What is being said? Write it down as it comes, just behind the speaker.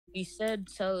He said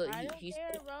tell I don't he care,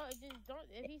 said bro. It just don't.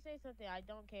 If he say something, I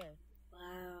don't care.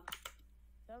 Wow.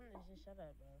 Tell him to just shut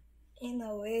up, bro. Ain't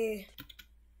no way.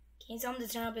 Can you tell him to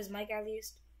turn up his mic at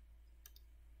least?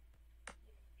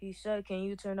 he said, can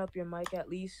you turn up your mic at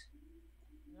least?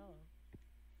 No.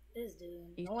 This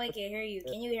dude. He No one said, can hear you.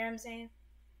 Can you hear him saying?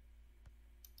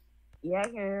 yeah, I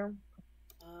can hear him.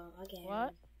 Oh, I can't hear What?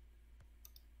 him.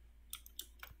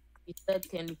 He said,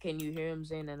 can you hear him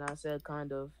saying? And I said,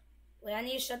 kind of. Wait, I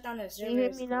need to shut down the Can you hear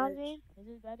servers. me now, Zane? Is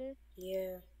this better?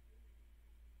 Yeah.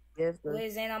 Yes, good. Wait,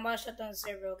 Zane, I'm about to shut down the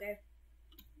server, okay?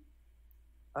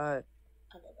 Alright.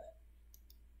 Okay,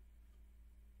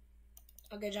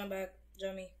 bye. Okay, jump back.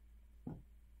 Join me.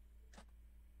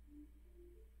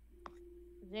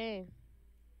 Zane,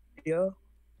 Yeah.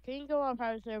 can you go on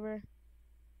private server?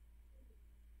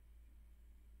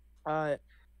 Alright.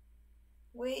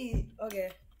 Wait.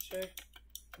 Okay, sure. Let's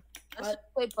What? just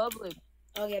play public.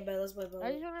 Okay, bet. Let's play I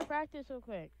public. just want to practice real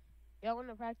quick. Y'all want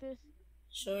to practice?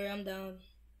 Sure, I'm down.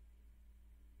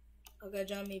 Okay,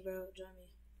 join me, bro. Join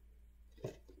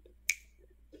me.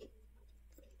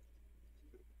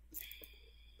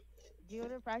 Do you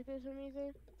want to practice with me,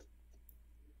 Zane?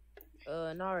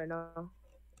 Not right now.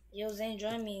 Yo, Zane,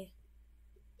 join me.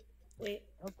 Wait.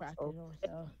 I'll practice Oh. on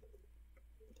myself.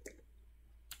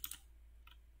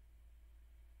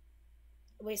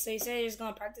 Wait, so you said you're just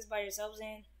gonna practice by yourself,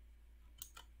 Zane?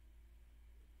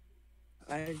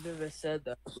 I never said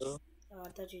that, bro. Oh, I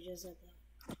thought you just said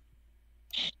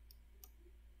that.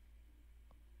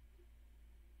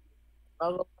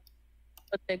 I'll go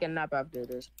take a nap after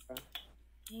this, bro.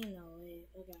 Ain't no way.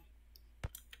 Okay.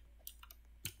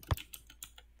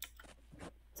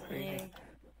 Dang.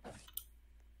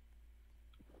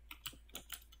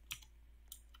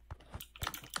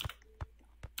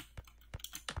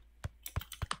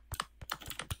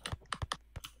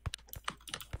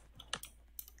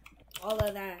 All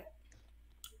of that.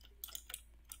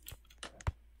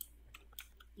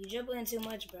 You dribbling too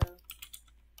much, bro.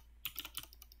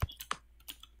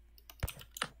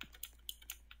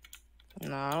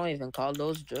 Nah, I don't even call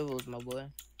those dribbles, my boy.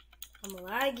 I'm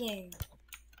lagging.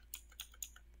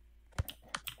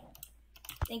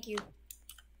 Thank you.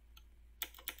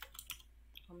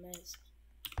 I missed.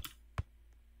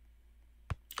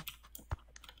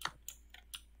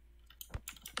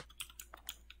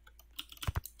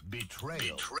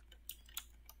 Betrayal.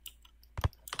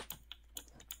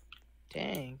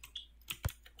 Dang.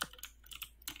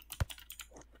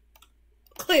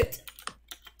 Clipped.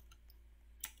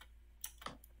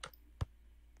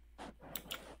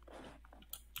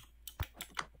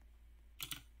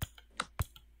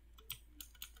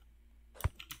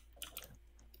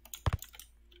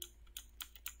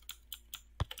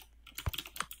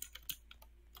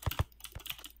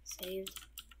 Saved.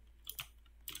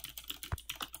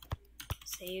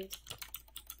 Saved.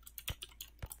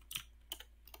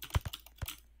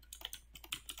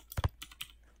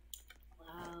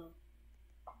 Wow.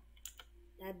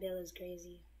 That bill is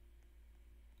crazy.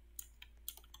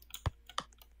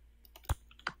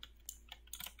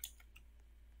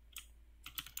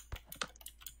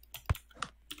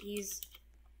 He's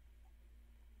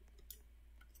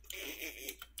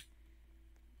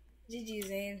GG,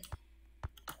 Zane.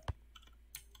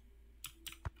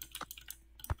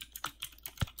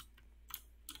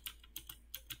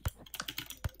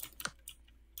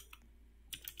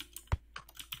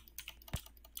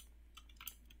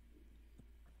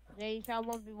 Zane, you try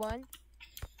 1v1?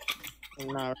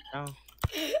 Not right now.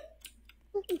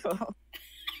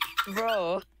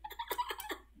 Bro.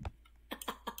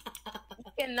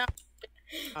 You cannot.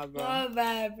 Nah, bro. My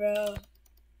bad, bro.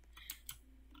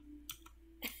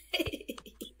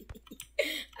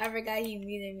 I forgot he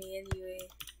muted me anyway.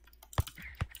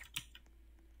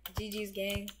 GG's,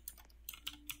 gang.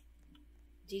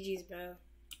 GG's, bro.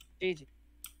 GG.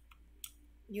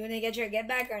 You wanna get your get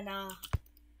back or nah?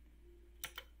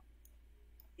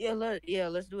 Yeah,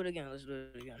 let's do it again. Let's do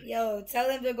it again. Yo, tell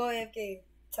him to go AFK.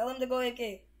 Tell him to go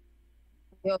AFK.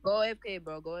 Yo, go AFK,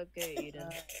 bro. Go AFK, Eden.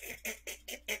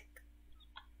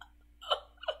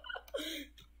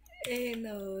 Ain't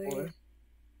no way.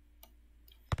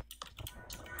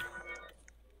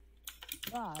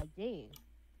 God damn.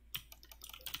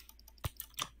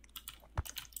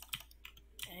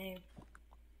 Dang.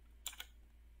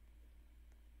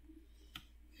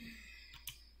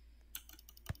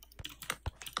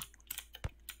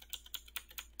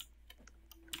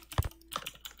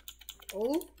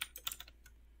 Oh.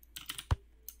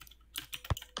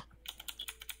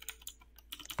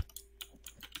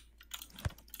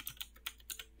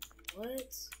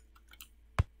 What?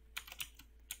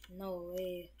 No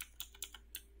way.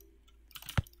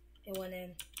 It went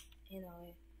in. You know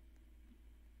it.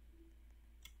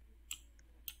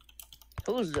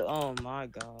 Who's the? Oh my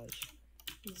gosh.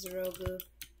 Zero good.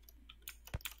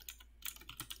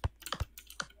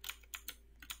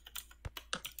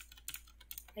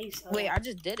 How you saw Wait, that? I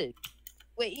just did it.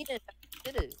 Wait, Eden,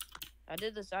 I did it. I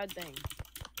did the side thing.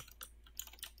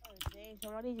 Oh, dang,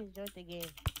 somebody just joined the game.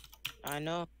 I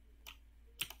know.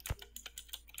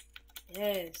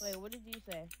 Yes. Wait, what did you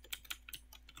say?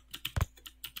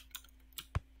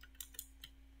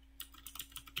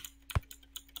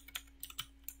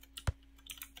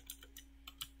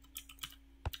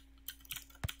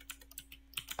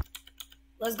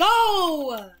 Let's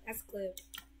go! That's clip.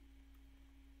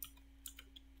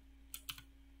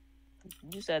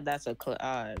 You said that's a clip.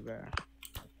 Alright, bro.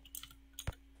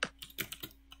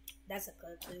 That's a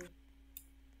clip too.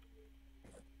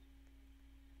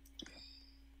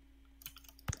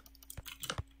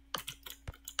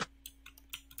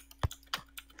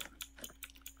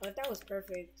 Oh, that was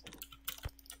perfect.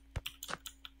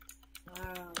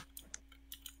 Wow.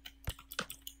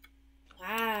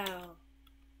 Wow.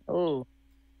 Oh.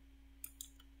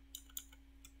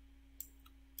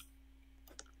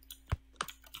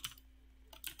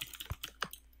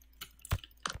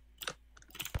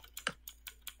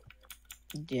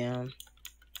 Damn.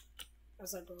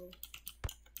 That's a goal.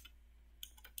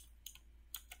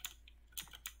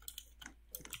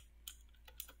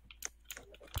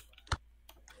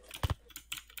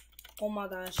 Oh my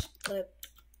gosh, clip.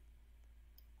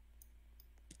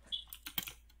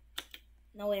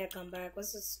 No way I come back.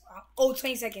 What's this? Oh,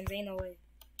 20 seconds. Ain't no way.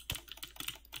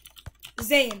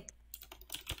 Zayn.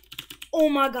 Oh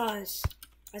my gosh.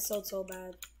 I sold so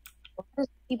bad. Why does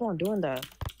he keep on doing that?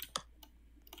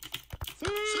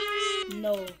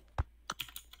 No.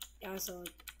 Yeah, I sold.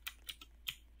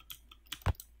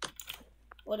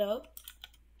 What up?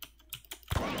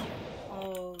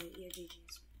 Oh, yeah,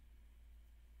 GG's.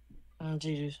 Oh,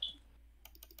 Jesus.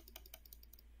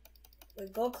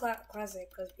 Wait, go classic,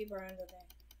 because people are in the thing.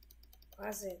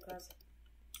 Classic.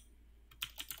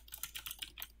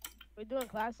 We're doing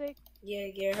classic?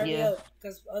 Yeah, hurry Yeah. up,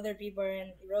 because other people are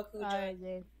in Roku. Alright,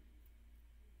 then.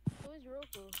 Who is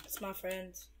Roku? It's my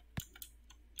friend.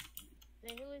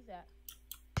 Then who is that?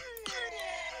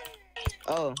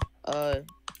 Oh,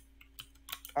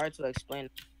 hard to explain.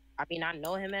 I mean, I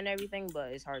know him and everything,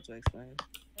 but it's hard to explain.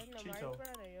 That's Namari's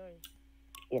friend or yours?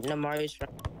 Yeah, Namari's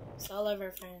friend. It's all of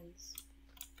our friends.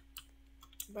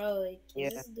 Bro, like, Yeah.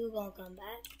 is this dude gonna come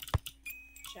back?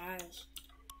 Trash.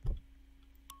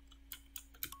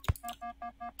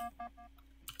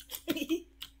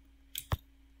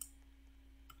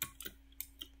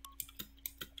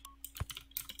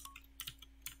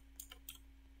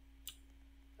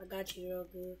 I got you real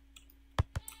good.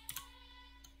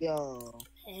 Yo.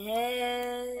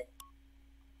 Hey,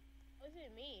 What's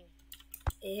it me?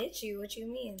 it hit you. What you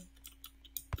mean?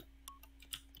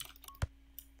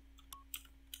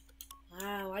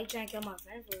 Wow, why you trying to kill my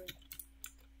friend for it?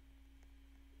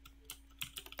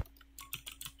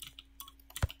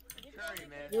 Sorry,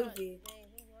 man. Goofy. Dang,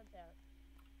 who's one tap?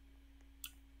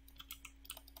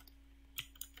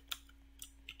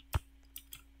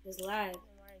 This lag.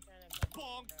 Namari trying to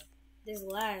come back, This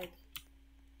lag.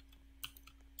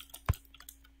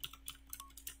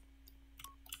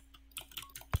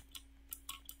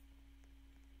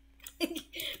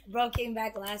 Bro came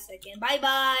back last second. Bye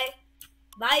bye.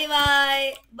 Bye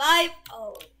bye. Bye.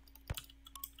 Oh.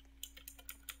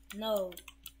 No.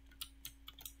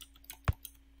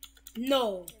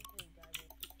 No.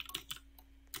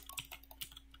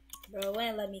 Bro, it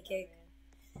wouldn't let me kick.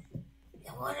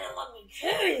 It wouldn't let me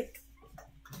kick.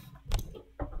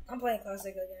 I'm playing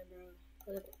classic again,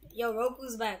 bro. Yo,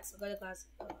 Roku's back, so go to classic.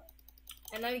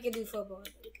 And now we can do football.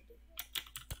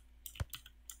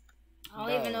 I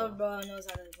don't even know if bro knows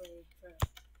how to play. Bro.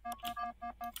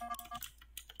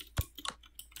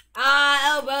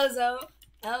 Ah, El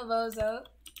Bozo.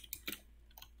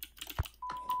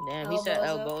 Damn, he said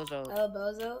El Bozo. El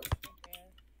Bozo.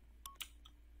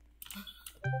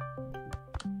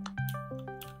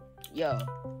 Yo.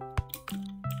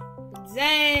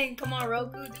 Dang, come on,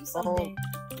 Roku, do something.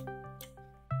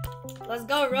 Let's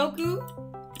go, Roku.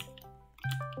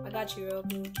 I got you,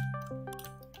 Roku.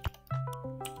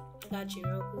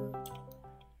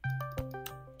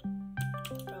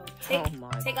 Bro,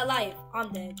 take a life.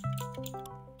 I'm dead.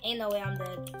 Ain't no way I'm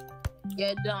dead.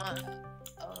 Get done.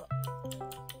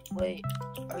 Wait.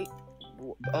 Are you...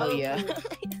 Oh, Roku. yeah.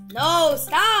 No,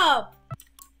 stop.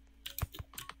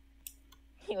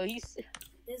 Yo, he's...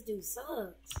 This dude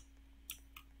sucks.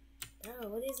 Bro,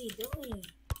 what is he doing?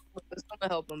 I'm gonna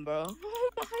help him, bro. Oh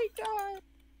my god.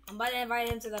 I'm about to invite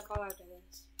him to the call after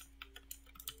this.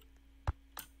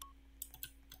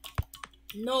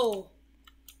 No.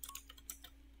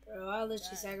 Bro, I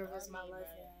literally sacrificed my life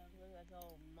for him.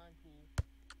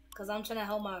 Cause I'm trying to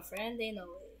help my friend. They know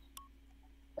it.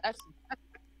 That's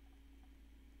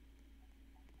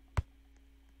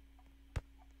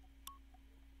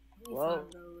whoa.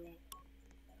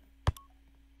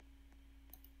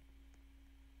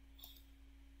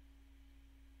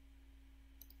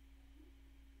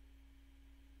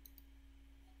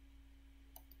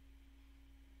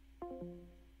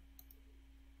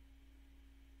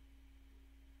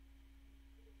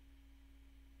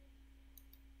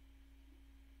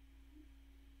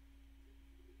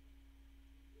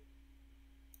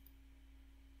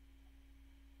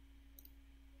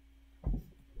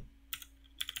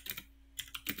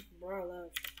 Bro, I love.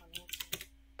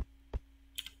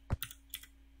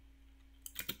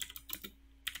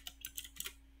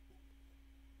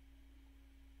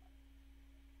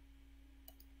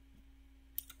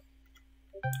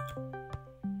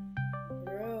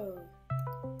 Bro.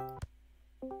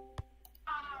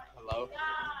 Hello?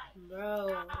 Bro,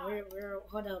 we're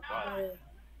hold up.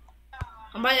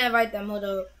 I'm about to invite them, hold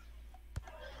up.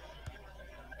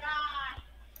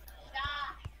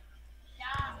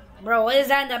 Bro, what is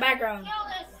that in the background?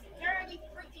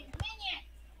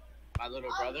 My little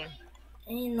brother?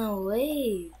 Ain't no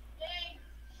way.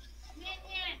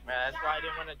 Man, that's why I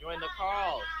didn't want to join the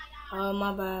call. Oh,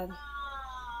 my bad.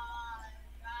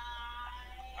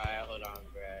 Alright, hold on,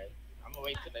 Brad. I'm gonna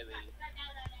wait till they leave.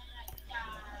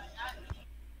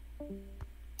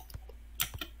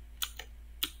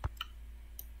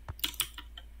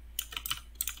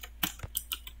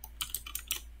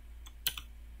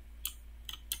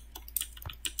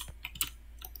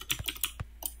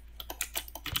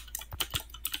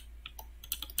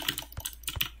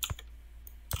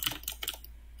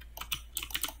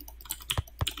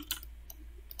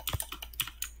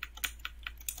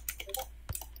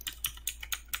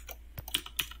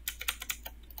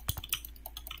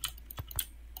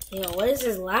 Yo, what is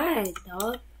this lag,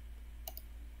 dog?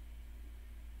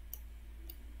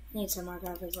 I need to turn my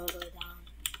graphics all the way down.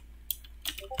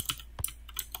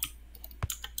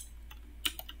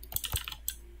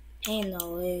 Ain't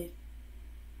no way.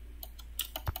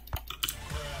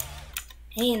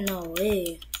 Ain't no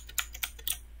way.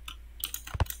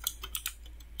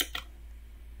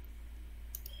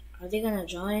 Are they gonna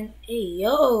join? Hey,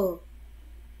 yo!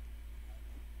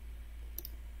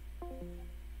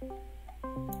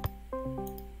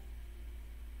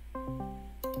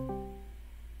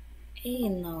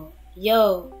 Ain't no.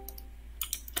 Yo!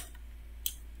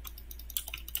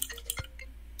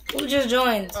 Who just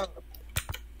joined?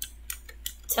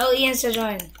 Tell Ian to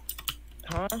join.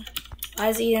 Huh? Why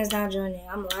is Ian's not joining?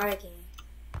 I'm lagging.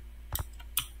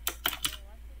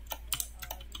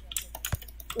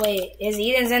 Wait, is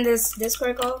Eden's in this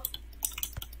Discord call?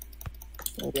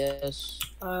 Yes.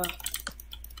 I'm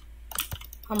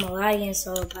lagging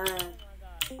so bad.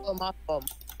 Oh, my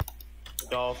fault.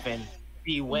 Dolphin.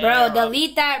 Beware. Bro,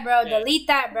 delete that, bro. Delete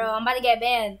that, bro. I'm about to get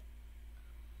banned.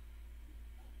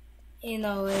 Ain't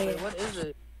no way. Wait, what is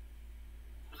it?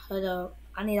 Hold up.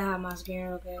 I need to have my screen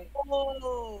real quick.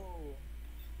 Oh.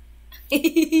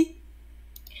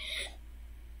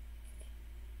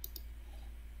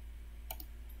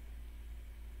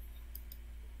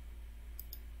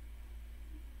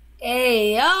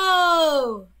 Hey,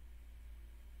 yo!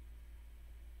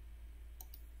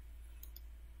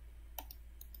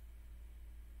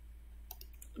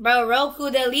 Bro,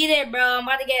 Roku, delete it, bro. I'm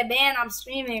about to get banned. I'm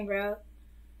streaming, bro.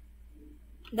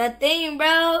 The thing,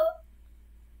 bro.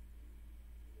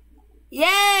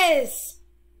 Yes!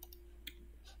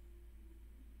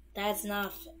 That's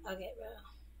not... Okay, bro.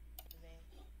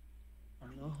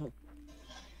 I know.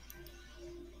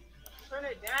 Turn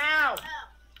it down!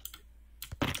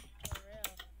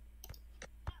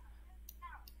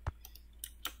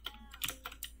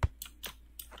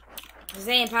 This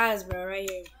ain't pause, bro. Right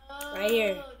here. Right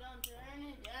here. Don't turn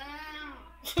it down.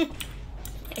 Come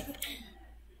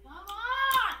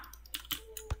on.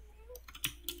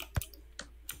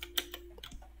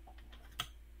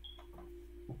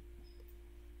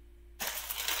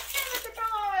 Give it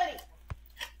already.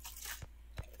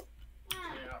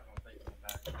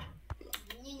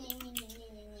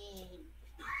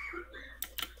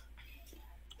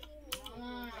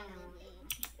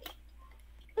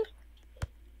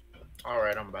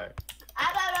 Alright, I'm back.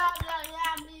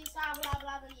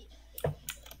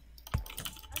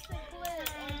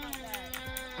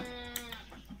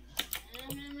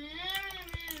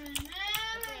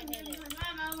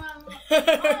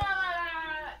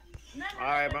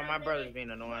 Alright, Alright, bro, my brother's being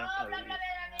annoying.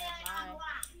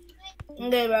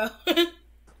 Okay, bro.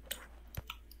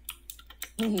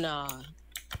 Nah.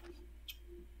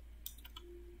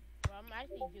 Bro, I'm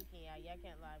actually juking y'all. Y'all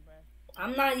can't lie, bro.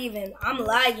 I'm not even. I'm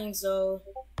lagging, so.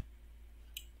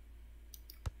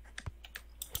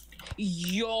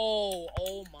 Yo,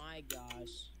 oh my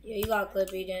gosh. Yeah, you got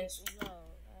Clippy dance. No.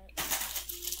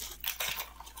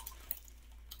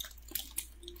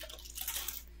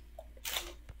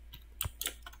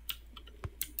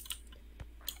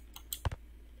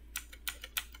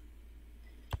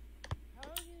 How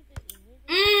are you just...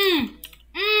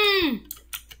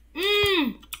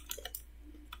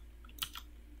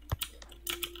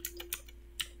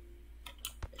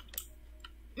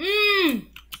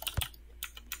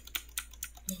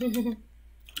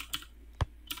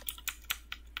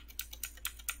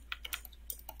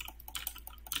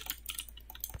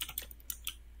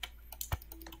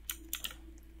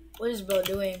 What is bro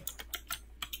doing?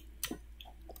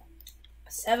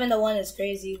 7-1 is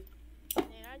crazy. Man,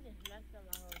 I just messed up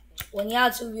my whole thing. When y'all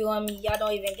 2v1 me, y'all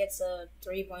don't even get to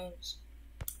 3 points.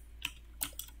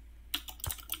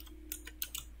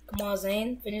 Come on,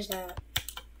 Zane, finish that.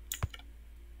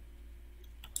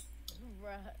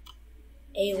 Bruh.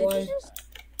 8-1. Nah,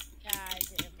 I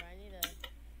didn't, bro.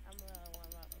 I'm gonna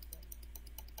warm up.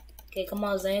 Okay, come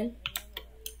on, Zane.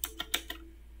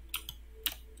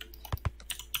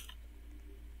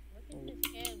 Look at this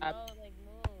kid, bro. Like,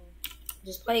 move.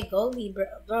 Just play goalie,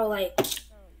 bro. Like, Bro,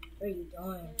 what are you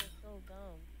doing? this is so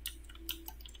dumb.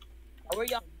 Where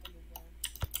y'all?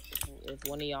 If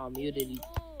one of y'all muted, He moves.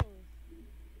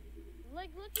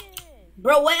 Like, look at him.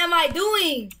 Bro, what am I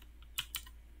doing?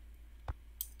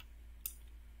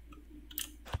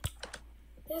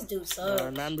 This dude sucks.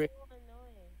 remember? So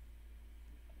annoying.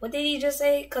 What did he just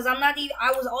say? Cause I'm not even.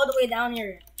 I was all the way down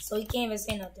here, so he can't even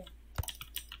say nothing.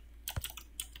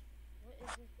 What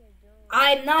is this kid doing?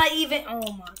 I'm not even.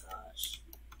 Oh my gosh.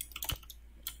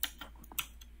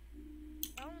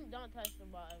 Don't touch the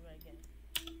ball ever again.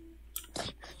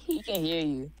 He can hear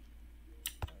you.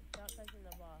 Stop touching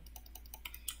the ball.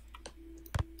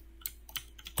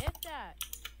 If that.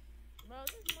 Bro,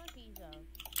 this monkey's though.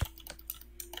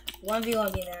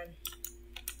 1v1 me then.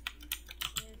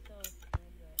 He is so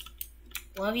stupid.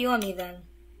 1v1 me then.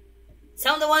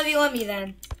 Tell him to 1v1 me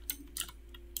then.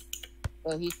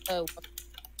 But he said, Like,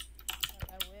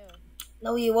 I will.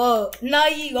 No, he won't. No,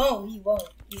 he won't. He won't.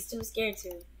 He's too scared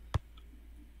to.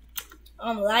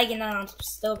 I'm lagging out. I'm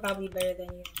still probably better than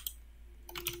you.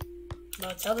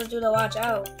 Bro, tell this dude to watch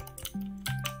out.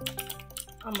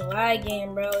 I'm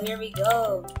lagging, bro. Here we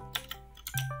go.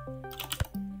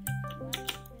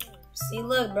 See,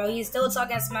 look, bro. He's still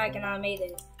talking smack and I made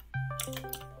it. So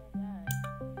bad.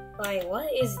 Like,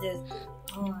 what is this?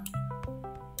 Oh.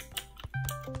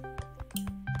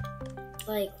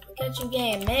 Like, look at you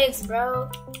getting mixed, bro.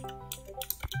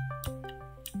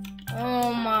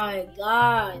 Oh my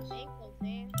gosh. Ankles,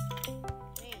 man.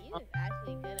 Man, you just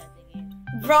actually good at the game.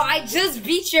 Bro, I just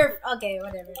beat your... Okay,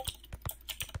 whatever.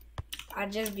 I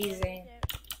just beat Zane.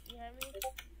 You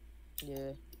hear me?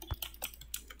 yeah.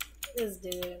 This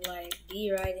dude, like,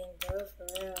 be writing, bro, for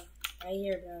real. Right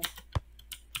here, bro.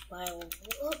 Like,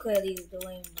 look what he's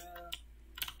doing, bro.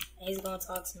 And he's gonna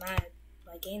talk smack.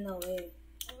 Like, ain't no way.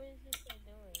 What is this kid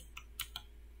doing?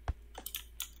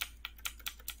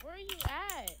 Where are you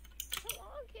at? Come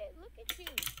on, kid. Look at you.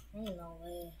 Ain't no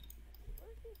way.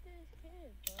 Look at this kid,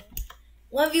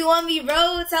 bro. 1v1 me,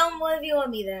 bro. Tell him 1v1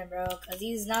 me then, bro. Cause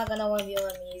he's not gonna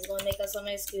 1v1 me. He's gonna make us some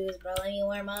excuse, bro. Let me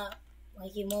warm up.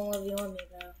 Like, he won't 1v1 me,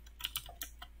 bro.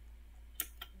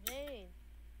 Zane.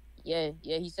 Yeah,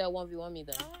 he said 1v1 me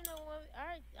then. I don't know what.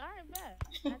 Alright, bet.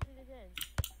 After this end.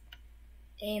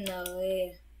 Ain't no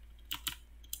way.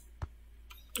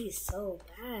 He's so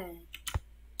bad. Let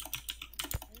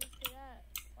me see that.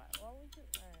 Why would you?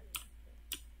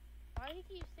 Why do you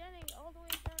keep standing all the way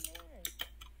down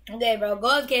there? Okay, bro. Go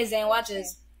AFK, Zane. Watch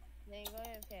this. Zane, go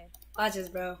ahead, okay. Watch this,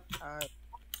 bro. Alright.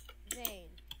 Zane.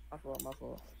 My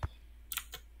fault.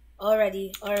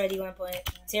 Already 1 point.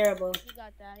 Terrible. He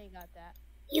got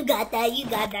that. You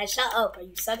got that. Shut up, bro.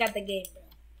 You suck at the game, bro.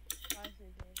 Watch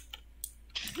this,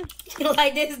 Zane.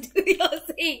 Like this dude, yo,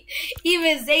 see,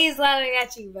 even Zane's laughing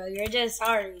at you, bro. You're just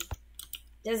sorry.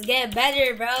 Just get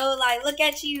better, bro. Like, look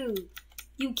at you.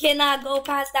 You cannot go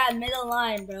past that middle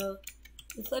line, bro.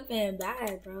 You flipping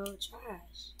bad, bro.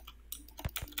 Trash.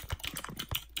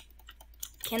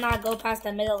 Cannot go past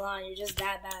the middle line. You're just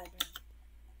that bad,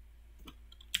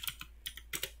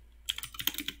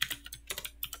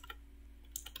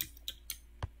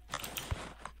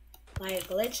 bro. Like,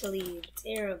 literally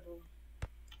terrible.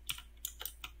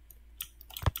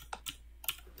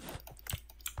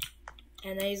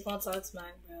 And then he's gonna talk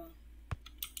smack, bro.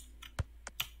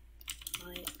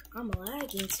 Like, I'm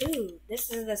lagging too.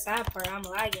 This is the sad part. I'm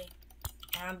lagging.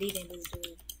 And I'm beating this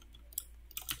dude.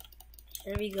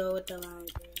 Here we go with the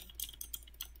lag, bro.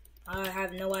 I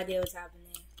have no idea what's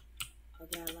happening.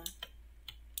 Okay, I lag.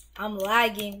 I'm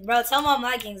lagging. Bro, tell him I'm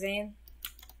lagging, Zane.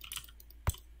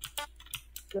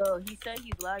 Yo, he said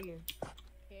he's lagging.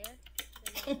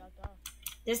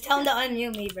 Just tell him to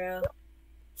unmute me, bro.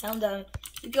 Tell him to.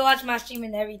 You can watch my stream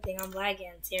and everything. I'm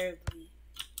lagging terribly.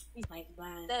 Like,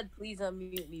 bad. He said, please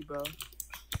unmute me, bro.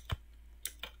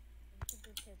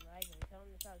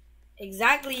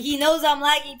 Exactly. He knows I'm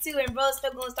lagging too, and bro's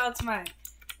still gonna start tomorrow.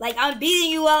 Like, I'm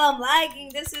beating you while I'm lagging.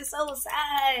 This is so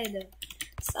sad.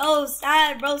 So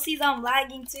sad, bro. Sees I'm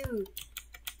lagging too.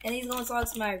 And he's gonna talk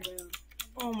smart, bro.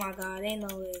 Oh my god, ain't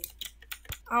no way.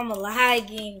 I'm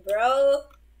lagging, bro.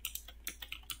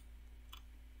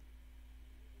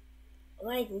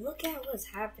 Like, look at what's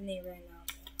happening right now,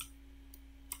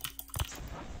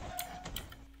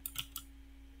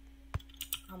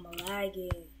 bro. I'm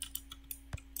lagging.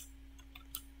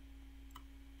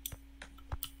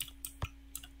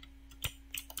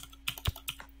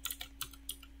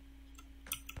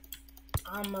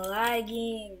 I'm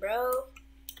lagging, bro.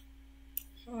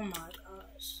 Oh my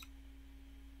gosh.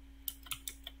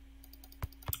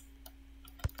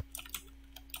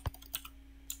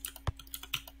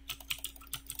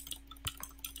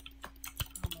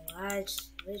 I'm lagging,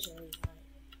 literally.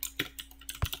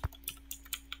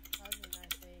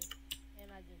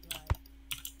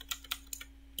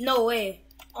 No way.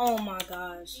 Oh my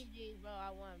gosh. GG's, bro.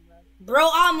 I won, bro.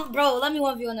 Bro, let me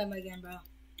 1v1 them again, bro.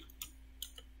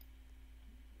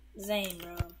 Zane,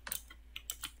 bro.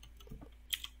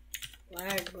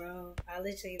 Lag, bro. I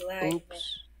literally lag, bro.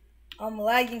 I'm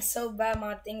lagging so bad,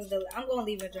 my things. I'm gonna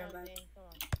leave and join back.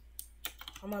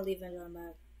 I'm gonna leave and join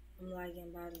back. I'm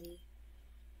lagging badly.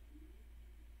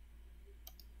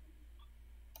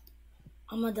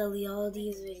 I'm gonna delete all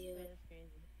these videos.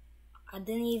 I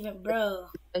didn't even, bro.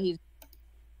 What you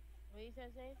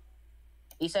said, Zane?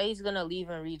 He said he's gonna leave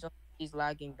and rejoin. He's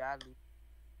lagging badly.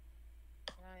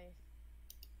 Nice.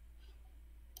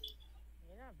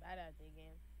 You're not bad at the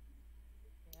game.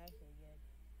 You're actually good.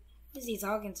 Who is he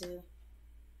talking to?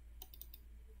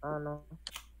 I don't know. What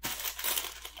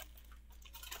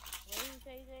did you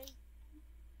say, Zane?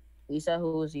 He said,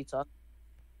 who was he talking?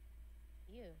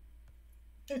 You.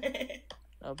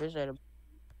 No, appreciate it.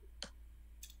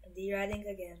 D-riding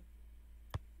again.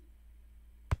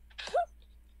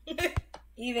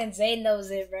 Even Zane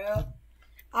knows it, bro.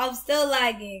 I'm still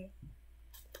lagging.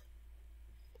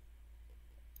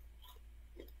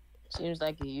 Seems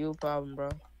like a you problem, bro.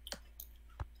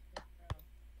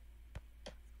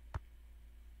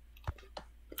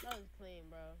 That was clean,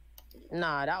 bro.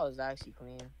 Nah, that was actually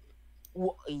clean.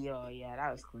 Yo, yeah,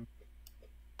 that was clean.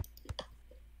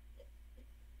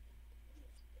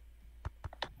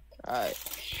 Alright.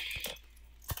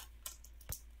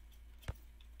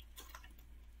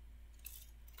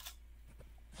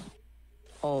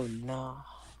 Oh no.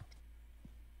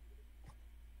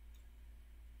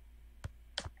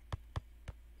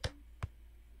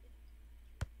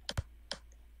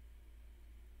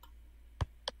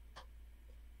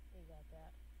 You got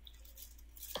that.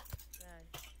 Nice.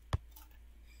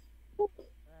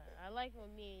 I like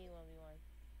when me and you 1v1.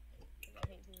 I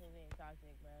hate people being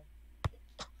toxic, bro.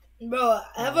 Bro,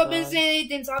 have I been saying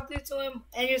anything toxic to him?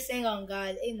 And you're saying on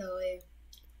God. Ain't no way.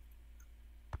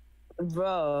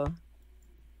 Bro.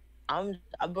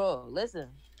 Bro, listen.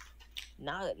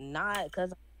 Not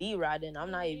because I'm D-riding.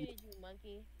 I'm not even. You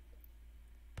monkey.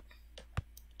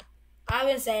 I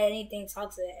haven't said anything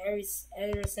toxic ever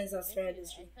since I started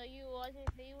this stream. So you wasn't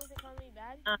calling me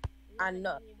bad? I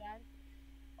know. Me bad?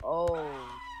 Oh.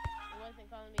 You wasn't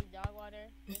calling me dog water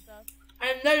and stuff?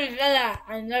 I never did that.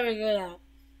 I never did that.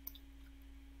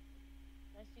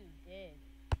 Yes, you did.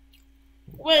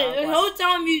 Wait, the whole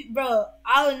time bro,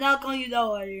 I would not call you dog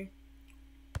water.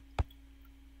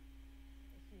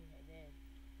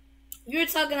 You're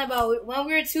talking about when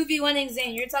we were 2v1ing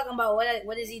Zane. You're talking about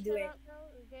what is he doing?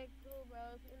 Okay, cool, bro.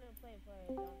 If you're gonna play,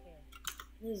 I don't care.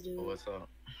 This dude. What's up?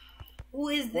 Who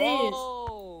is this?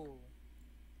 Whoa.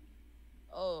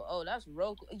 Oh, that's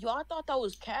Roku. Yo, I thought that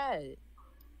was Cat.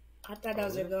 I thought that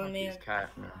was your girl, man.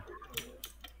 Cat, man.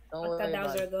 I thought that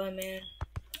was your girl, man.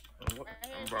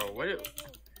 Bro, what?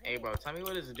 Hey, bro, tell me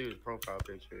what this dude's profile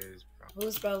picture is, bro.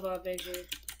 Whose profile picture?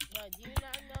 Bro, do you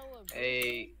not know what?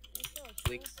 Hey,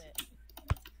 Flicks.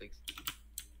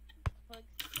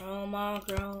 Oh my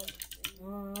god.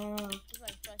 It's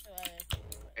like special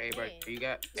Hey, bro,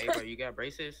 you got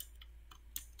braces?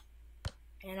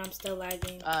 And I'm still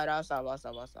lagging. I'll stop. Oh,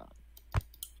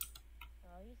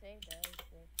 you saved that.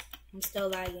 I'm still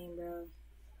lagging, bro.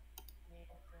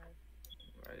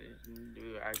 Bro, this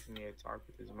dude asking me to talk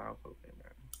with his mouth open,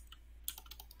 man.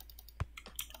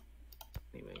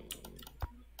 Anyway.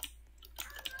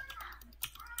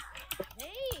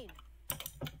 Dane!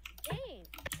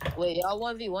 Wait, y'all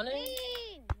 1v1 it?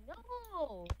 Dane!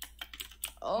 No!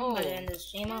 I'm Oh. gonna end the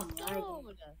stream. I'm lagging.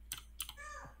 Dude.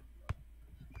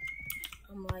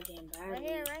 I'm lagging badly. Right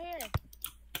here.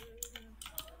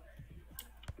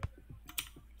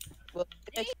 Well,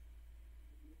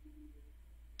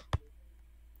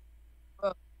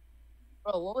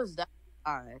 bro, what was that?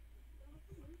 Alright.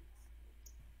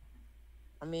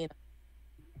 I mean,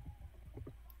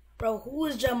 Bro, who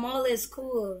is Jamal is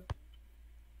cool?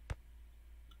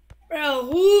 Bro,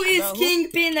 who is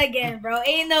Kingpin again, bro?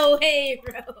 Ain't no way,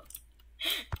 bro.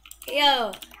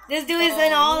 Yo, this dude is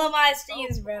in all of my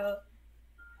streams, bro.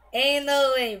 Ain't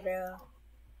no way, bro.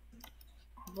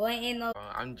 Boy, ain't no.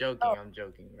 I'm joking, bro. I'm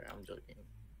joking.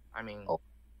 I mean,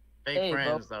 fake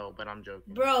friends, though, but I'm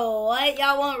joking. Bro, what?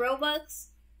 Y'all want Robux?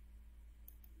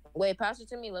 wait, pass it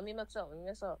to me. Let me mix up.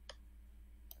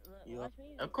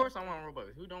 Of course I want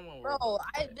Robux. Who don't want Robux? Bro,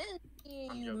 I didn't see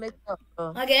you mix up.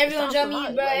 Okay, everyone join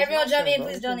me, bro. Everyone join me,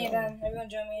 please donate, man. Everyone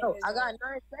join me. Bro, I got 9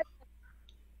 seconds.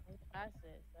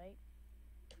 Right?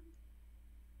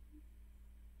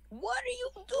 What are you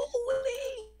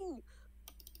doing?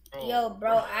 Yo,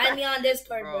 bro, add me on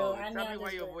Discord, bro. Tell me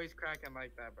why your voice cracking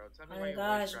like that, bro. Tell me why your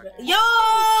voice bro. cracking.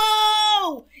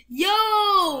 Yo!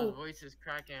 Your voice is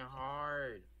cracking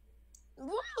hard. Bro,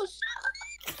 shut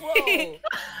up, bro.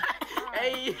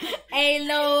 Hey. Ain't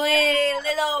no way,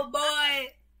 little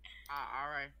boy.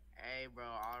 Alright. Hey, bro.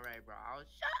 Alright, bro. I'll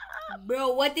shut up.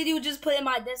 Bro, what did you just put in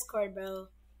my Discord, bro?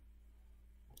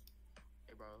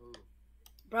 Hey, bro, who?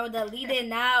 Bro, delete it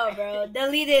now, bro.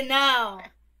 Delete it now.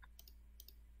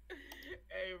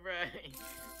 Hey, bro.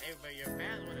 Hey, bro, your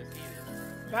fans want to see this,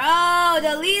 bro. Bro,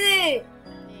 delete it.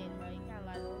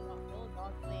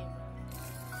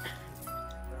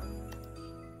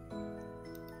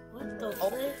 What the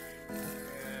flip?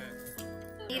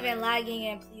 Even lagging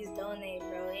and please donate,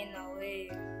 bro. Ain't no way.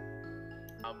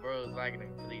 Oh, bro, is lagging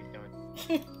and please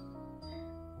donate.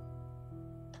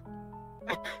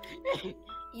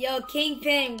 Yo,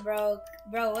 Kingpin, bro.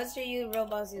 Bro, what's your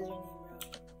Roblox username, bro?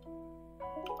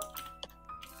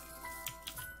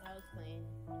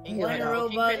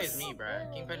 What Kingpin is me, bro.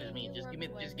 Kingpin is me. Just give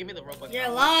me the Robux. You're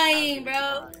lying,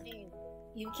 bro.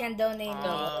 You can't donate,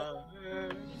 no.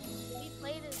 He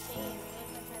played his game.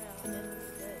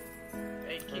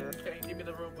 Hey, Kingpin, give me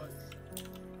the Robux.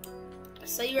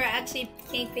 So you were actually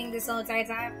Kingpin this whole entire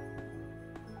time?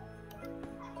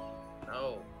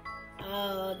 No.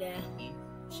 Oh, okay.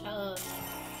 Shut up.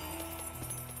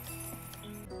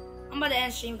 I'm about to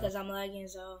end stream because I'm lagging,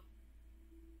 so.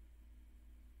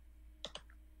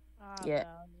 Yeah.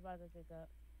 I was about to pick up.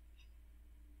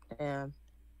 Damn.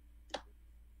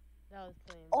 That was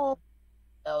clean. Oh,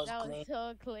 that was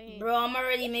so clean. Bro, I'm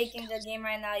already making the game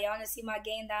right now. Y'all want to see my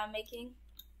game that I'm making?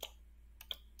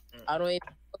 I don't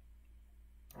even.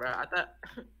 Bro, I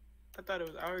thought it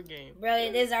was our game. Bro,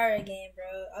 it is our game,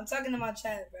 bro. I'm talking to my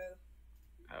chat, bro.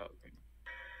 Oh, okay. I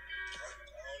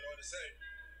don't know what to say.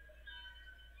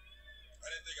 I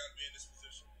didn't think I'd be in this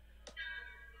position.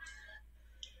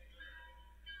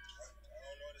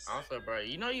 Also, bro,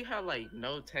 you know you had like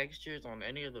no textures on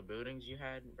any of the buildings you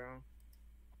had, bro.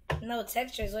 No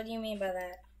textures. What do you mean by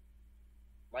that?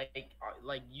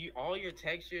 Like you, all your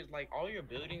textures, like all your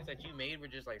buildings that you made were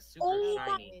just like super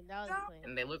shiny,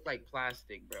 and they look like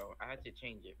plastic, bro. I had to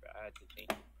change it, bro.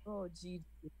 Oh, gee.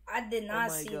 I did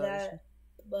not see that,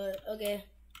 but okay.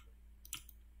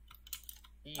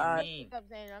 What do you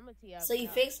mean? So you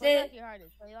fixed it?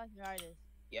 Play like your hardest.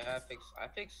 Yeah, I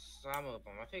fixed some of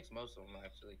them. I fixed most of them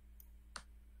actually.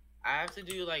 I have to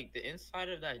do like the inside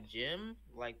of that gym,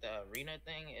 like the arena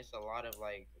thing. It's a lot of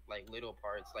like little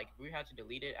parts. Like if we had to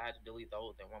delete it, I had to delete the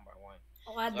whole thing one by one.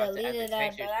 Oh, I deleted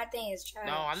that, but that thing is trash.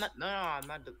 No, I'm not. No, I'm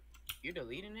not. You're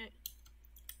deleting it?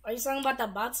 Are you talking about the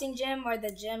boxing gym or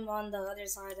the gym on the other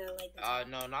side of like?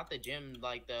 No, not the gym.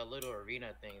 Like the little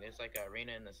arena thing. There's like an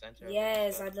arena in the center.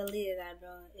 Yes, I deleted that,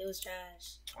 bro. It was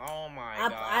trash. Oh my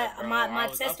god, bro. My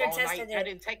tester tested it.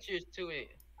 Adding textures to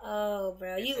it. Oh,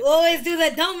 bro, you always do the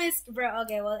dumbest, bro.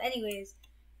 Okay, well, anyways,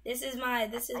 this is my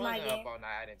game. Up all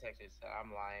night adding textures. So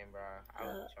I'm lying, bro. I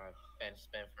was trying to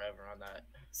spend forever on that.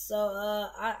 So,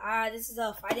 this is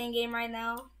a fighting game right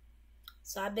now.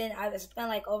 So I've spent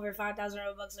like over 5,000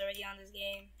 Robux already on this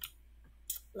game.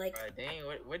 Like, Dang,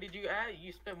 what did you add?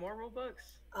 You spent more Robux?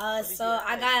 What did so you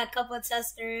I add? got a couple of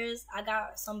testers. I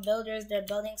got some builders. They're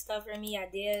building stuff for me,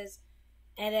 ideas.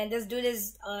 And then this dude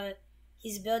is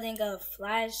he's building a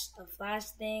flash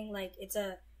thing. Like it's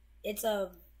a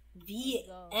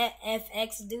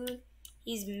VFX dude.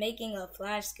 He's making a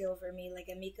flash skill for me, like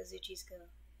a Mikazuchi skill,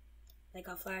 like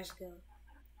a flash skill.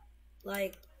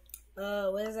 Like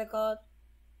what is it called?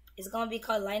 It's gonna be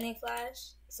called Lightning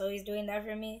Flash. So he's doing that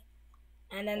for me.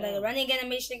 And then the running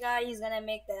animation guy, he's gonna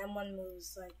make the M1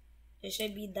 moves. Like it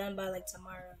should be done by like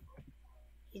tomorrow.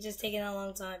 He's just taking a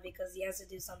long time because he has to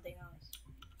do something else.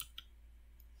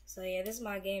 So yeah, this is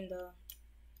my game though.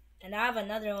 And I have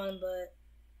another one, but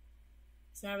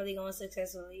it's not really going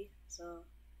successfully. So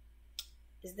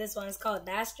it's this one. It's called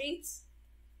Dash Streets.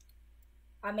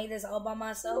 I made this all by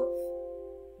myself.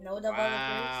 No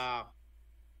developers.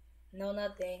 No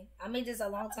nothing. I made this a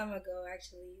long time ago,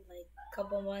 actually, like a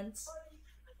couple months.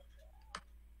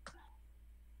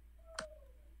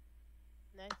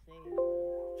 Nice save.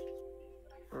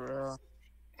 For real.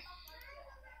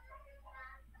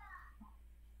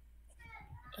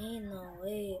 Ain't no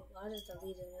way. Well, I just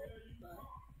deleted it, but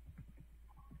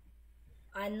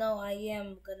I know I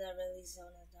am gonna release it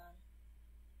when it's done.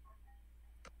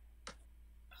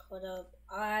 Hold up.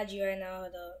 I'll add you right now.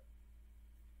 Hold up.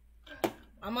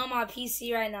 I'm on my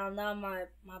PC right now, not my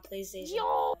PlayStation.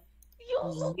 Yo.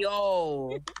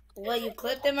 What, you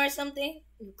clipped him or something?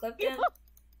 You clipped him?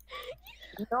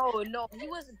 No, he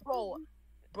wasn't, bro.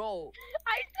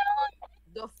 I know.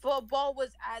 The football was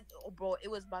at, bro. It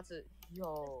was about to,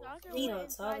 yo. What are you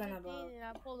talking about? And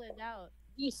I pulled it out.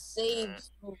 He saved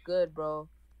so good, bro.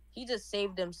 He just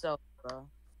saved himself, bro.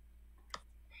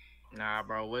 Nah,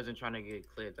 bro, wasn't trying to get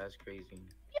clipped. That's crazy.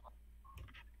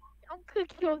 I'm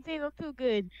cooking on team. I'm too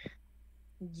good.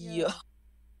 Yeah.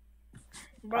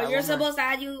 Bro, you're supposed to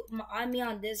add me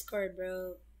on Discord,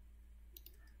 bro.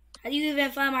 How do you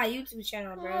even find my YouTube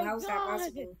channel, bro? How is that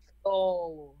possible?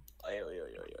 Oh.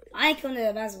 I ain't come to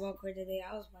the basketball court today.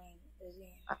 I was playing this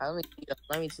game.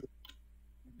 Let me see.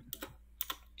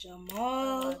 Jamal.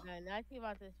 Oh, God. Not you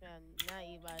about this fan. Not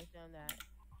you about this fan that.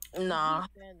 Nah.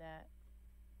 Fan that.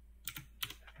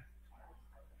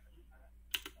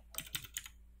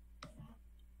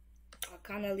 I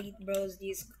kind of lead bros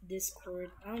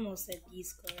Discord. I almost said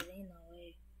Discord. Ain't no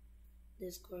way.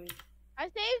 Discord. I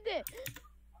saved it.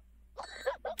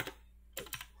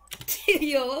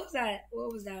 Yo, what was that?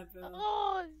 What was that, bro?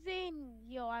 Oh, Zane.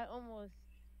 Yo, I almost.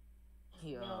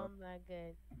 Yo. No, I'm not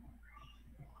good.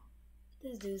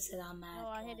 This dude said I'm mad. Oh,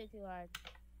 I hit it too hard.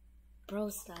 Bro,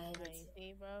 style. Alright,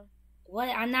 see, bro? What?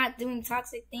 I'm not doing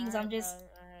toxic things. I'm just. Bro.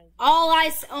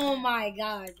 Oh my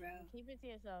god, bro. Keep it to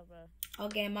yourself, bro.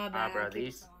 Okay, my bad. bro, I'll keep it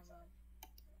these- to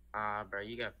myself. Bro,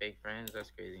 you got fake friends?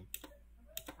 That's crazy.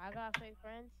 I got fake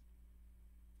friends.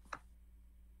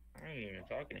 I ain't even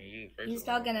talking to you. First He's of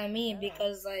all. talking to me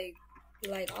because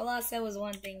like all I said was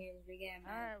one thing and we get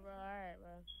mad. Alright,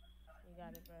 bro. You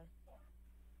got it, bro.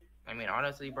 I mean,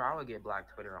 honestly, bro, I would get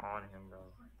Black Twitter on him, bro.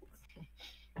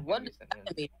 What You does send him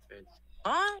that mean? tweets.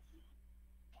 Huh?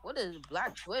 What is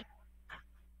Black Twitter?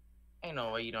 Ain't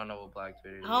no way you don't know what Black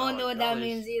Twitter is. I don't know what that Y'all is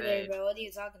means either, fed. bro. What are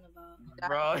you talking about?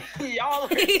 Bro, y'all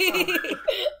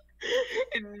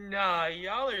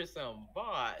y'all are some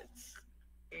bots.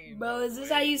 Ain't Bro, no is this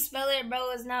way. how you spell it,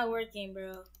 bro? It's not working,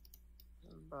 bro.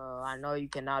 Bro, I know you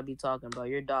cannot be talking, bro.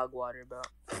 You're dog water, bro.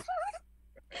 You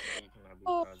cannot be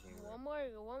talking, bro. One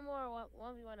more,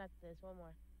 1v1 after this. One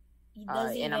more. He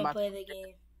doesn't and I'm even about- play the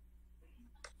game.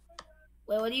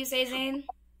 Wait, what do you say, Zane?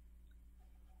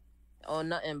 Oh,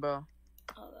 nothing, bro.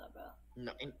 Hold up, bro.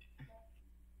 No.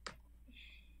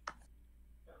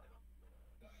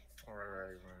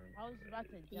 Alright, I was about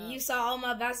to jump. You saw all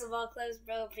my basketball clips,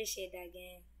 bro. Appreciate that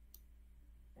game.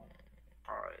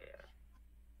 Oh yeah.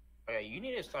 Oh yeah, you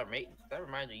need to start making. That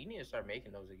reminds me, you need to start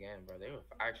making those again, bro. They were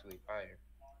actually fire.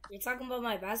 You're talking about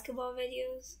my basketball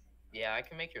videos? Yeah, I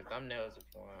can make your thumbnails if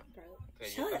you want. Bro,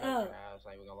 Cause your shut thumbnails up. are ass,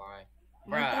 I ain't gonna lie.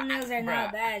 My Bruh, thumbnails are not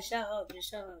bruh. bad. Shut up.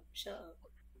 Just shut up. Shut up.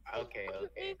 Okay, Your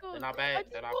okay. ankles. They're not I bad.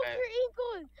 just They're not broke bad. your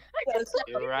ankles. I just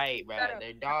You're right, bro.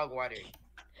 They're dog water.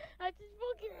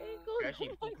 broke your ankles. Actually,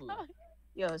 Oh my poo-poo. god.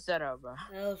 Yo, set up, bro.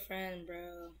 Hello, friend,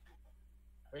 bro.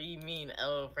 What do you mean,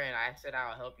 oh friend? I said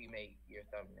I'll help you make your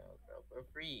thumbnails, bro, for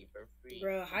free, for free.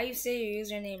 Bro, how you say your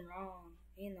username wrong?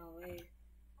 Ain't no way.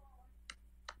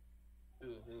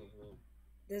 Who?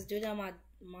 This dude on my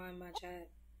chat.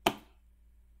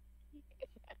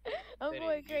 I'm Said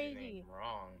going his crazy. username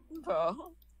Wrong.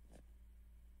 Bro.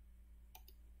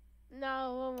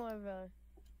 No, one more, bro.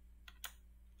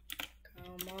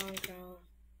 Come on, Chrome.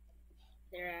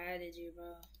 There, I added you,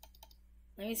 bro.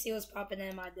 Let me see what's popping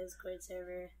in my Discord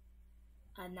server.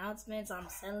 Announcements. I'm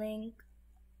selling.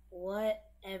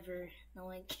 Whatever. No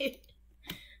one cares.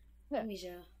 Let me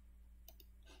show.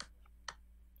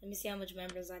 Let me see how much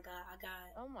members I got. I got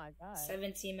Oh my god.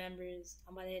 17 members.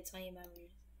 I'm about to hit 20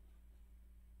 members.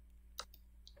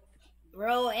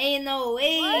 Bro, ain't no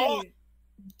way. What?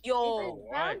 Yo, Oh,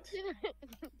 what? Bouncing.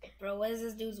 Bro, what is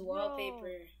this dude's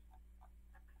wallpaper?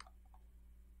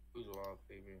 Who's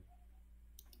wallpaper?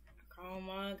 Come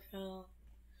on, girl.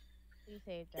 You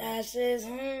saved that. That's just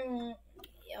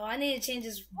Yo, I need to change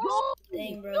this Oh,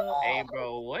 thing, bro. Hey,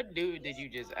 bro, what dude did you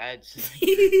just add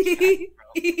to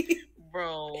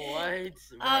Bro, what? Bro, I don't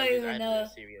just even added know. a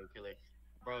serial killer.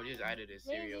 Bro, just added a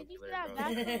serial Did you see killer, that bro.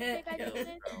 bathroom trick I just did?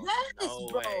 yes, No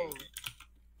bro. way.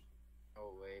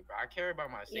 No way, bro. I care about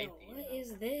my Yo, safety. what you know?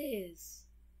 is this?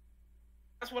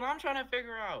 That's what I'm trying to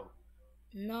figure out.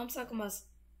 No, I'm talking about.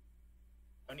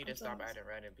 I need to I'm stop sorry. adding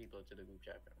random people to the group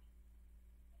chat, bro.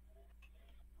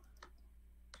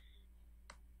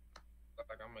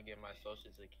 Like, I'm gonna get my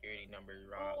social security number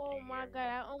wrong. Oh my god,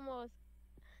 I almost.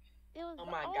 It was. Oh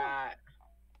my god.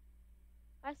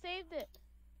 I saved it.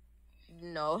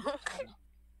 No.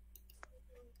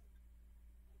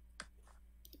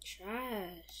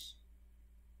 Trash.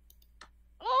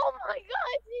 Oh my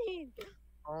god, dude.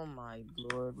 Oh my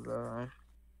lord, bro.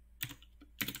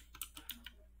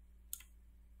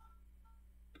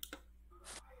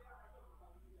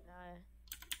 Nah,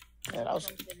 Yeah, that was.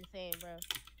 something the same, bro.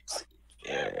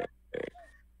 Yeah.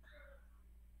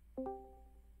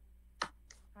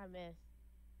 I missed.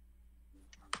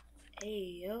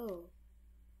 Hey, yo.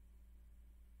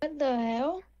 What the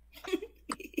hell?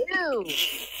 Ew. What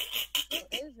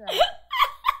is that?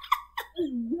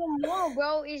 It's Jamal,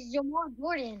 bro. It's Jamal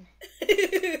Jordan.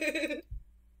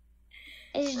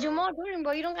 It's Jamal Jordan,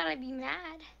 bro. You don't gotta be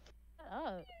mad. Shut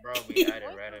up. Bro, we added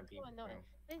Voice random sounds people, so bro. annoying.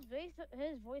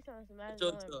 His voice sounds mad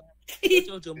Shut annoying, up.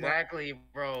 bro. Exactly,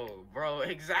 bro. Bro,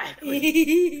 exactly.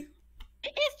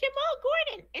 It's Jamal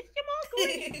Gordon. It's Jamal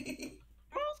Gordon.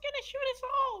 Jamal's gonna shoot us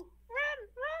all. Run,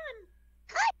 run.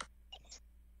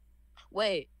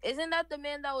 Wait, isn't that the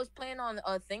man that was playing on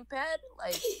a ThinkPad?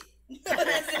 Like, No,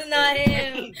 this is not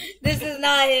him. This is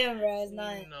not him, bro. It's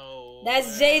not him. No.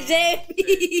 That's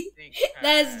JJB.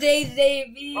 That's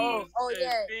JJB. oh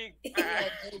yeah, Big yeah,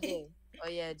 pack. JJ. Oh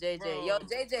yeah, JJ. Bro, Yo,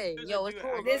 JJ. there's Yo, a what's dude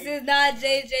cool? out This here is not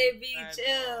big JJB. pack,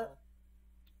 Chill.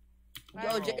 bro. Yo,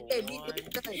 Bro, JJ, be what?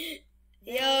 good.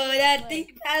 Yo, that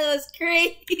ThinkPad was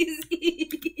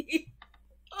crazy.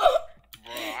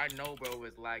 Bro, I know bro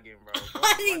was lagging, bro. Oh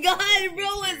my god, bro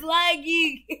was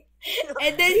lagging.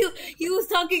 And then he was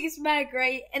talking smack,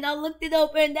 right? And I looked it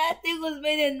up, and that thing was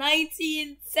made in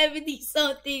 1970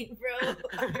 something, bro.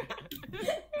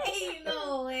 Ain't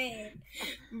no way,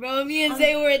 bro. Me and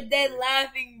Zay were dead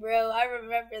laughing, bro. I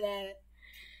remember that.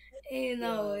 Ain't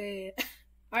no way.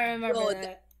 I remember Yo,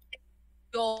 that.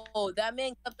 Yo, that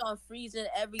man kept on freezing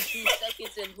every 2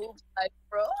 seconds in hoops, like,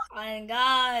 bro. Oh my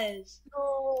gosh.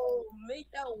 Yo, make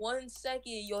that 1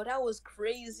 second. Yo, that was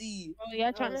crazy. Oh, yeah,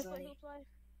 That trying was to play funny. Hoop Life?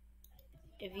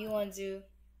 If you want to.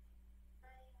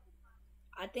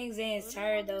 I think Zane's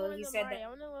tired though. He said that.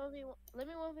 Let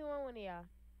me 1v1 one of y'all.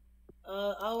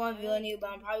 I'll 1v1 you, but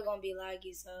I'm probably gonna be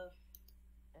laggy, so.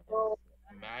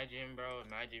 Imagine, bro.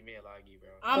 Imagine being laggy, bro.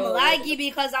 I'm Bro, laggy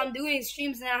because I'm doing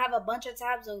streams and I have a bunch of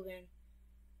tabs open.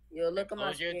 Yo, look at my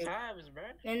Close your screen. tabs, bro.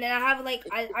 And then I have like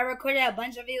I recorded a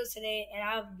bunch of videos today and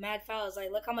I have mad files.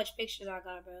 Like look how much pictures I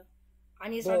got, bro. I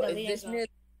need to Bro, start if deleting this stuff. man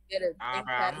get a Bro,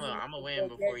 ThinkPad, I'm a he win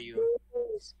will before get you.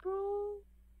 this, bro.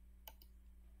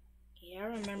 Yeah, I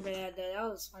remember that though. That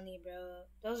was funny, bro.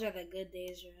 Those are the good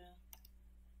days, bro.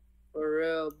 For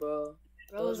real, bro.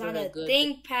 Bro was Those were on the a good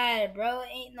ThinkPad, bro.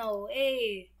 Ain't no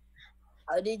way.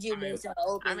 How did you I mean- miss that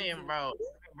open? I mean,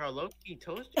 bro, low-key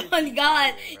toaster. Oh my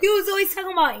god. He was always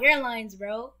talking about hairlines,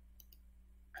 bro.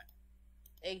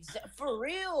 For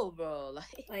real, bro.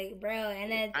 Like, bro,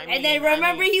 and then I and then mean,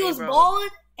 remember he hey, was bro. bald?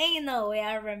 Ain't no way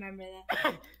I remember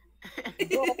that.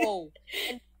 bro.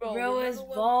 And Bro, remember was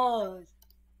when- bald.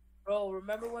 Bro,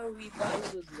 remember when we thought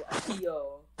he was white?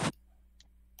 Yo.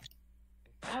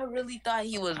 I really thought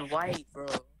he was white, bro.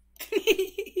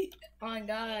 Oh my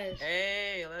gosh.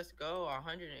 Hey, let's go.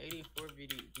 184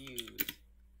 views.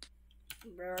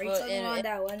 Bro, are you But talking and- about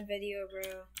that one video,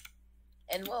 bro?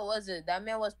 And what was it? That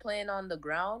man was playing on the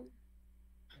ground?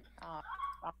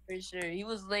 I'm pretty sure he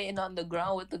was laying on the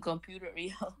ground with the computer,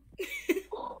 yo.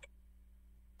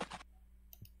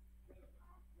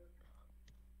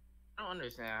 I don't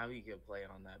understand how you could play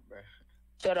on that, bro.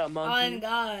 Shut up, Oh my monkey.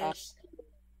 gosh.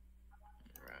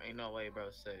 Bro, ain't no way, bro.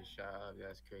 Said shut up.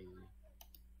 That's crazy.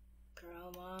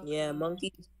 Girl, mom. Yeah,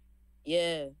 monkey.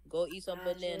 Yeah, go eat some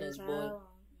Gotcha, bananas, boy.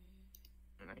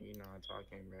 Nah, you know I'm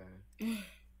talking, bro.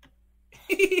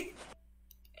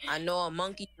 I know a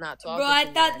monkey's not talking Bro, I to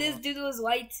me thought right this now. dude was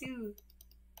white too.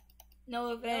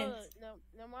 No offense.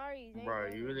 No, Mari. Bro,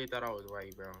 you really thought I was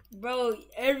white, bro? Bro,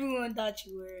 everyone thought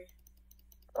you were.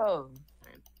 Oh,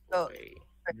 Man, Oh, boy.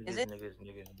 is Niggas, it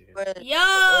niggas. where, Yo!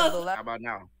 where's the How about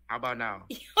now? How about now?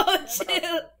 Yo,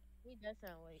 chill. He does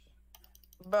sound white.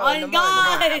 bro? On Lamar,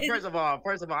 God! First of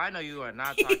all, I know you are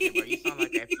not talking, bro.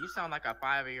 You sound like a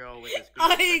 5-year-old with a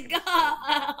screen. On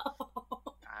God!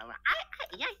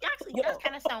 You actually Yo. does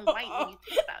kind of sound white when you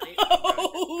think about it.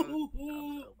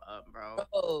 Bro.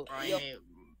 Bro, Bro, yo,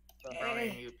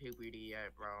 ain't hit puberty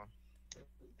yet, bro.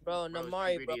 bro, Bro's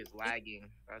Namari, bro. puberty is lagging.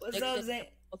 That's What's Niggas- up, Zane?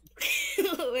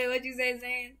 Wait, what you say,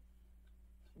 Zane?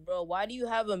 Bro, why do you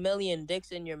have a million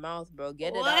dicks in your mouth, bro?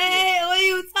 Get it What? out here. What are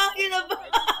you talking about?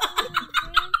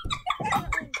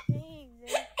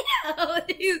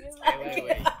 What are you talking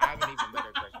Wait. about? I have an even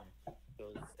better question.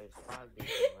 There's 5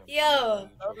 dicks in the room. Yo.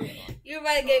 How many are you choking on? You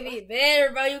about to get me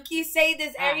better, bro. You keep saying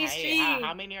this every stream.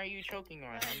 How many are you choking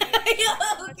on? Yo,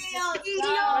 okay, yo,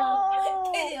 stop.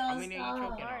 Okay, How yo, many are you stop.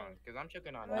 choking on? Because I'm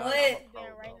choking on What? none.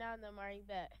 Right now, Mari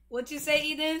bet. What you say,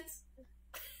 Edens?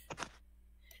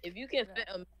 If you can fit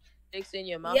a million dicks in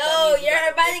your mouth, Yo, that means you you're got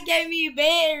a about to get me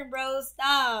better, bro.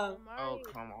 Stop. Oh,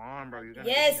 come on, bro. You're gonna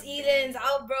Yes, get him Edens. banned,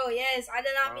 Oh, bro, yes. I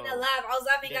did not mean to Bro, laugh. I was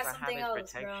laughing He at doesn't something have his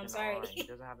else, bro. I'm protection sorry. on. He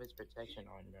doesn't have his protection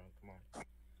on, bro. Come on.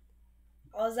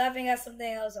 I was laughing at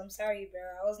something else. I'm sorry, bro.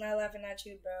 I was not laughing at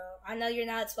you, bro. I know you're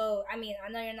not 12. I mean, I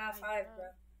know you're not 5,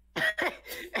 bro.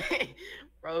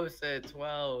 Bro said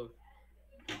 12.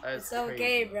 That's It's okay,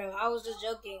 crazy. bro. I was just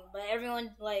joking. But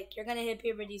everyone, like, you're gonna hit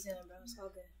puberty soon, bro. It's all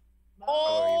good.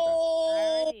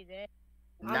 Oh, Already there.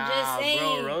 I'm Nah, just saying.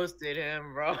 bro roasted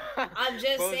him, bro. I'm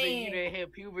just bro saying. said you didn't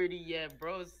hit puberty yet,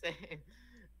 bro. Said,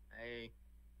 hey,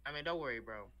 I mean, don't worry,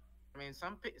 bro. I mean,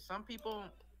 some people.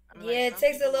 I mean, Yeah, like, it some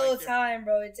takes a people little like their- time,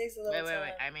 bro. It takes a little Wait.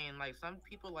 time. I mean, like some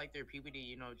people like their puberty,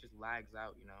 you know, just lags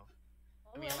out, you know.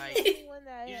 I mean, I'm like, the only one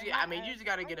that- Usually, I mean, you just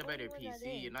gotta I'm get a the better only one that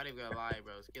PC. is. You're not even gonna lie,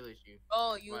 bro. Skill issue.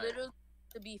 oh, you But- literally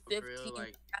have to be For 15 real,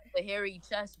 like, have a hairy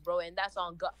chest, bro, and that's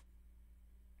on God.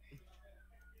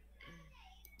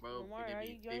 bro, Mari, are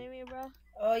you joining me, bro?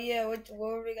 Oh, yeah. What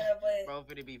were we gonna play? Bro,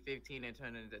 finna be 15 and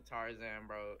turn into Tarzan,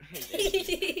 bro.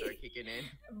 Start kicking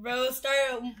in. Bro,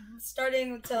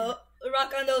 starting to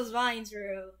rock on those vines, for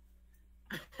real.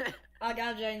 I'm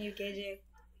joining you, KJ.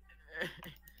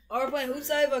 Oh, we're playing Hoop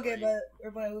Side? Okay, but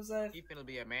we're playing Hoop Side. He finna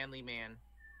be a manly man.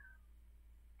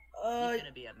 He Uh,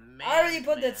 finna be a man. I already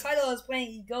put the man. title as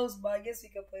playing EGOIST, but I guess we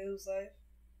could play Hoop Side.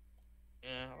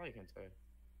 Yeah, I like him too.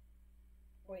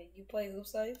 Wait, you play Hoop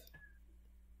Side?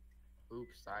 Hoop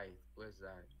scythe. What's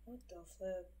that? What the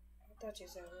fuck? I thought you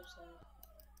said Hoop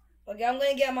Side. Okay, I'm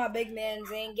gonna get my big man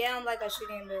Zane. Get him like a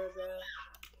shooting bro, bro.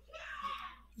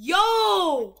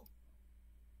 Yo!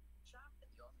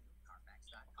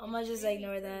 I'm gonna just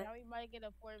ignore that. Now we might get a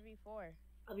 4v4.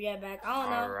 I'll be right back. I don't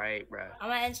know. Alright, bro.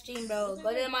 I'm at end stream, bro.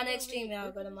 Go to my next stream,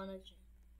 y'all. Go to my next stream.